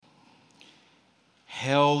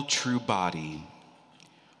Hail, true body,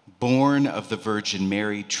 born of the Virgin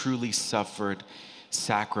Mary, truly suffered,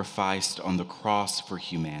 sacrificed on the cross for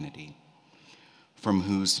humanity, from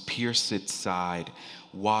whose pierced side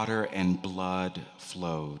water and blood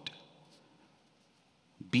flowed.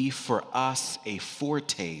 Be for us a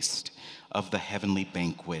foretaste of the heavenly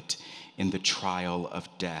banquet in the trial of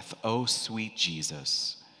death. O sweet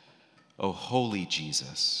Jesus, O holy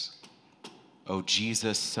Jesus, O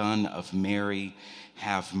Jesus, Son of Mary,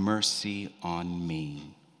 have mercy on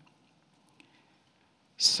me.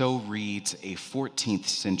 So reads a 14th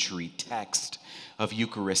century text of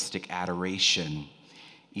Eucharistic adoration,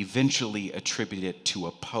 eventually attributed to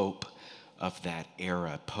a pope of that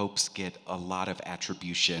era. Popes get a lot of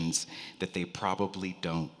attributions that they probably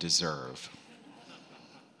don't deserve.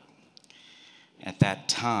 At that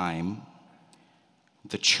time,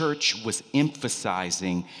 the church was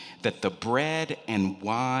emphasizing that the bread and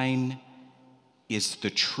wine is the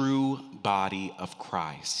true body of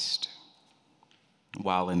Christ.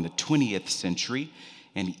 While in the 20th century,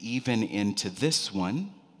 and even into this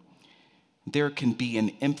one, there can be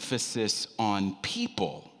an emphasis on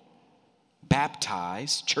people,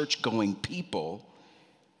 baptized, church-going people,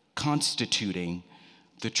 constituting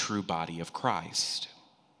the true body of Christ.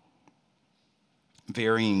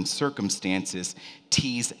 Varying circumstances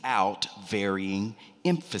tease out varying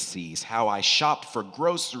emphases. How I shop for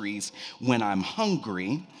groceries when I'm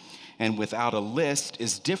hungry and without a list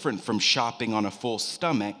is different from shopping on a full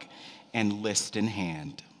stomach and list in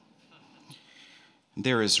hand.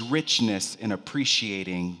 There is richness in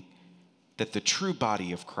appreciating that the true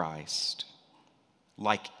body of Christ,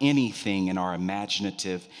 like anything in our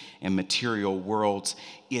imaginative and material worlds,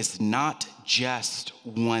 is not just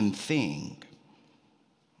one thing.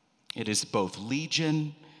 It is both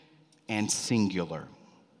legion and singular.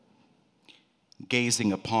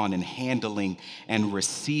 Gazing upon and handling and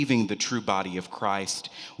receiving the true body of Christ,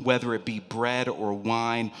 whether it be bread or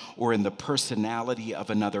wine or in the personality of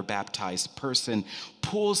another baptized person,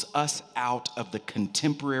 pulls us out of the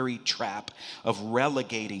contemporary trap of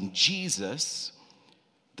relegating Jesus,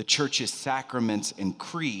 the church's sacraments and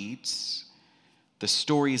creeds, the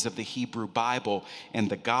stories of the Hebrew Bible and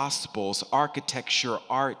the Gospels, architecture,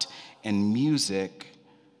 art, and music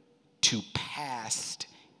to past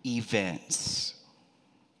events.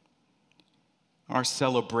 Our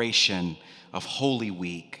celebration of Holy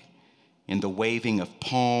Week in the waving of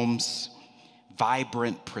palms,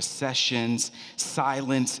 vibrant processions,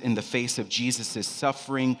 silence in the face of Jesus'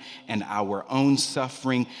 suffering and our own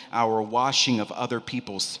suffering, our washing of other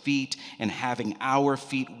people's feet and having our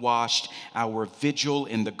feet washed, our vigil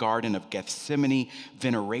in the Garden of Gethsemane,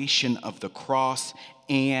 veneration of the cross,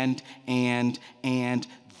 and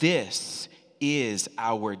this is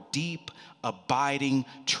our deep, abiding,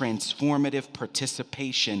 transformative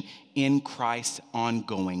participation in Christ's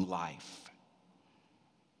ongoing life.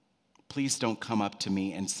 Please don't come up to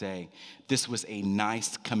me and say, this was a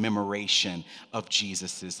nice commemoration of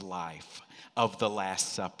Jesus' life, of the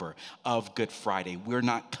Last Supper, of Good Friday. We're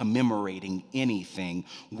not commemorating anything.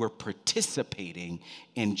 We're participating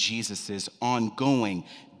in Jesus' ongoing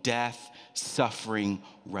death, suffering,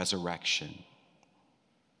 resurrection.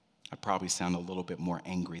 I probably sound a little bit more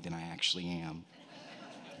angry than I actually am.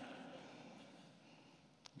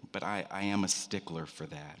 But I am a stickler for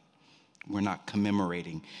that. We're not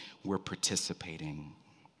commemorating, we're participating.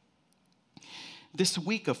 This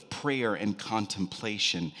week of prayer and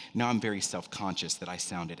contemplation, now I'm very self-conscious that I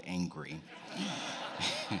sounded angry.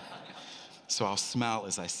 So I'll smile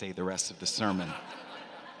as I say the rest of the sermon.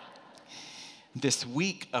 This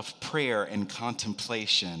week of prayer and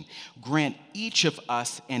contemplation, grant each of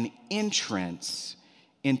us an entrance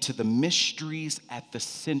into the mysteries at the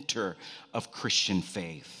center of Christian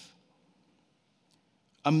faith.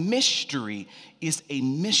 A mystery is a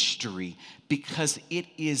mystery because it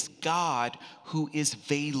is God who is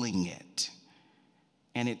veiling it.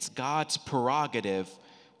 And it's God's prerogative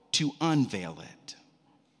to unveil it.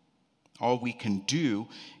 All we can do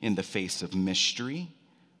in the face of mystery,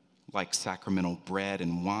 like sacramental bread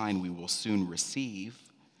and wine we will soon receive,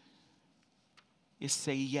 is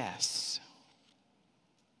say yes.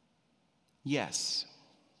 Yes.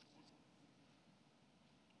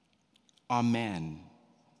 Amen,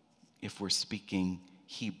 if we're speaking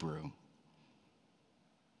Hebrew.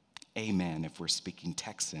 Amen, if we're speaking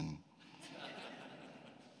Texan.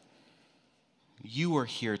 You are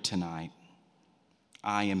here tonight.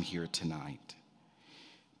 I am here tonight.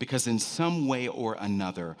 Because in some way or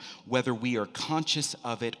another, whether we are conscious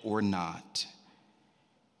of it or not,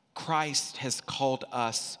 Christ has called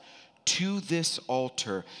us to this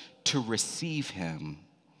altar to receive him,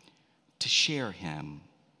 to share him,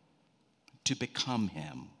 to become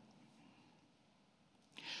him.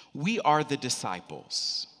 We are the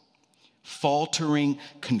disciples, faltering,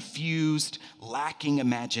 confused, lacking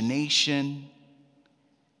imagination,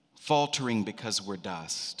 faltering because we're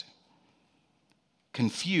dust.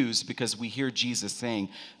 Confused because we hear Jesus saying,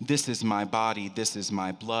 "This is my body, this is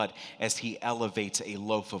my blood," as he elevates a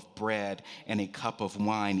loaf of bread and a cup of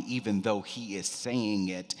wine, even though he is saying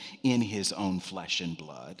it in his own flesh and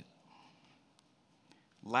blood.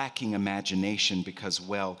 Lacking imagination because,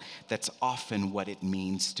 well, that's often what it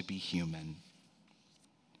means to be human.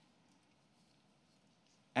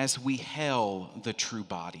 As we hail the true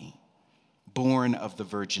body, born of the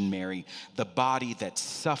Virgin Mary, the body that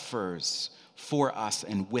suffers for us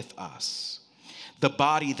and with us, the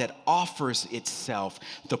body that offers itself,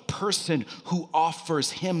 the person who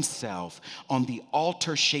offers himself on the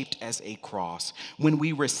altar shaped as a cross. When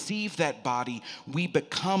we receive that body, we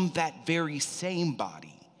become that very same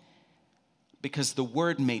body, because the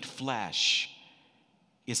Word made flesh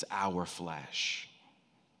is our flesh.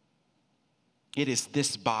 It is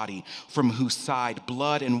this body from whose side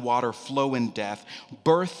blood and water flow in death,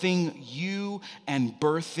 birthing you and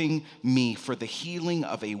birthing me for the healing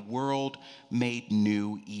of a world made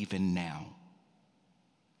new even now.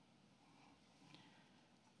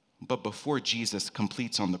 But before Jesus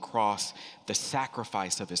completes on the cross the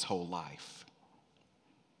sacrifice of his whole life,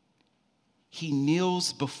 he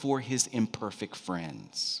kneels before his imperfect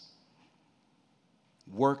friends,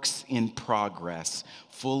 works in progress,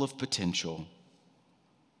 full of potential,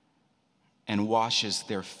 and washes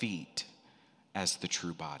their feet as the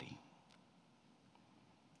true body.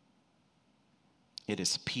 It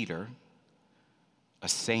is Peter, a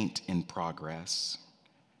saint in progress,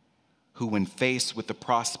 who, when faced with the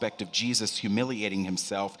prospect of Jesus humiliating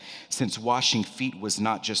himself, since washing feet was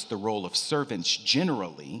not just the role of servants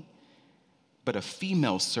generally, but of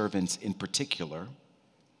female servants in particular,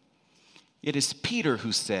 it is Peter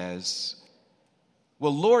who says,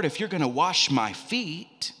 "Well, Lord, if you're going to wash my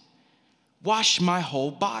feet, wash my whole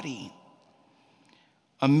body."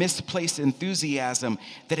 A misplaced enthusiasm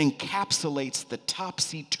that encapsulates the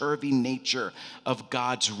topsy-turvy nature of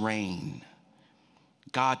God's reign,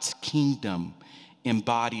 God's kingdom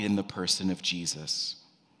embodied in the person of Jesus.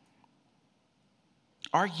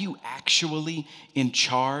 Are you actually in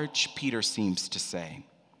charge? Peter seems to say.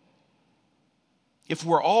 If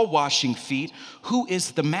we're all washing feet, who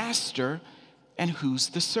is the master and who's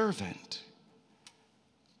the servant?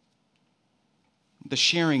 The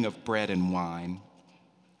sharing of bread and wine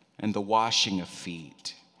and the washing of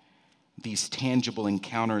feet, these tangible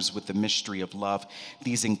encounters with the mystery of love,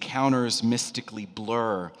 these encounters mystically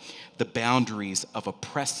blur the boundaries of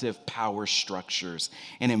oppressive power structures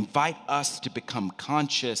and invite us to become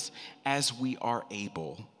conscious, as we are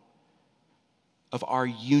able, of our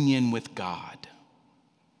union with God,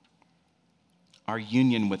 our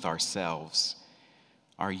union with ourselves,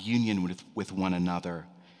 our union with one another,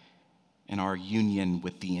 and our union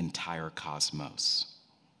with the entire cosmos.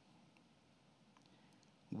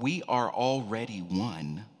 We are already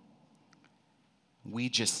one. We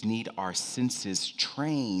just need our senses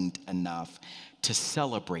trained enough to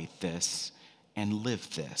celebrate this and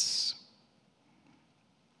live this.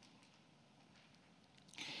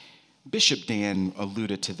 Bishop Dan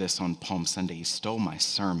alluded to this on Palm Sunday. He stole my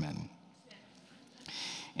sermon,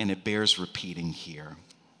 and it bears repeating here.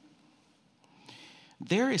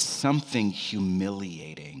 There is something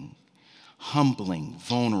humiliating, humbling,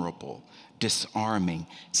 vulnerable, disarming,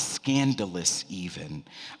 scandalous even,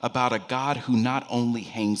 about a God who not only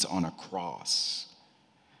hangs on a cross,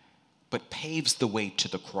 but paves the way to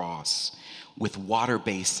the cross with water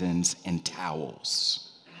basins and towels.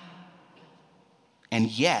 And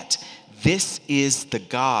yet, this is the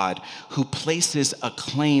God who places a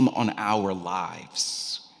claim on our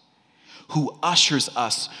lives, who ushers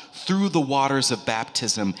us through the waters of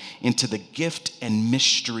baptism into the gift and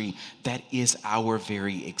mystery that is our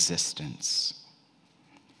very existence.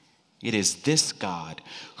 It is this God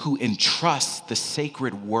who entrusts the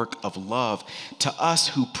sacred work of love to us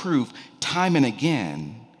who prove time and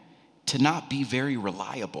again to not be very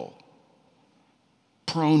reliable,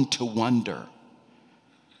 prone to wonder,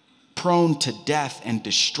 prone to death and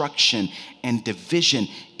destruction and division.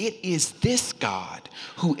 It is this God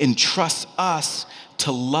who entrusts us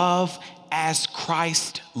to love as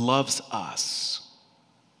Christ loves us.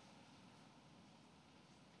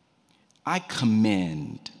 I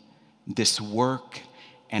commend this work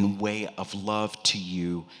and way of love to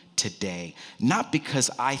you today, not because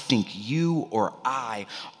I think you or I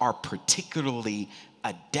are particularly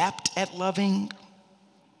adept at loving,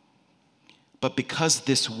 but because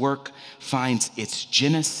this work finds its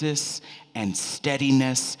genesis and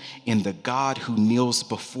steadiness in the God who kneels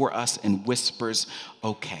before us and whispers,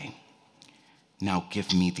 okay, now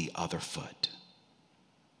give me the other foot.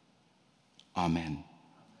 Amen.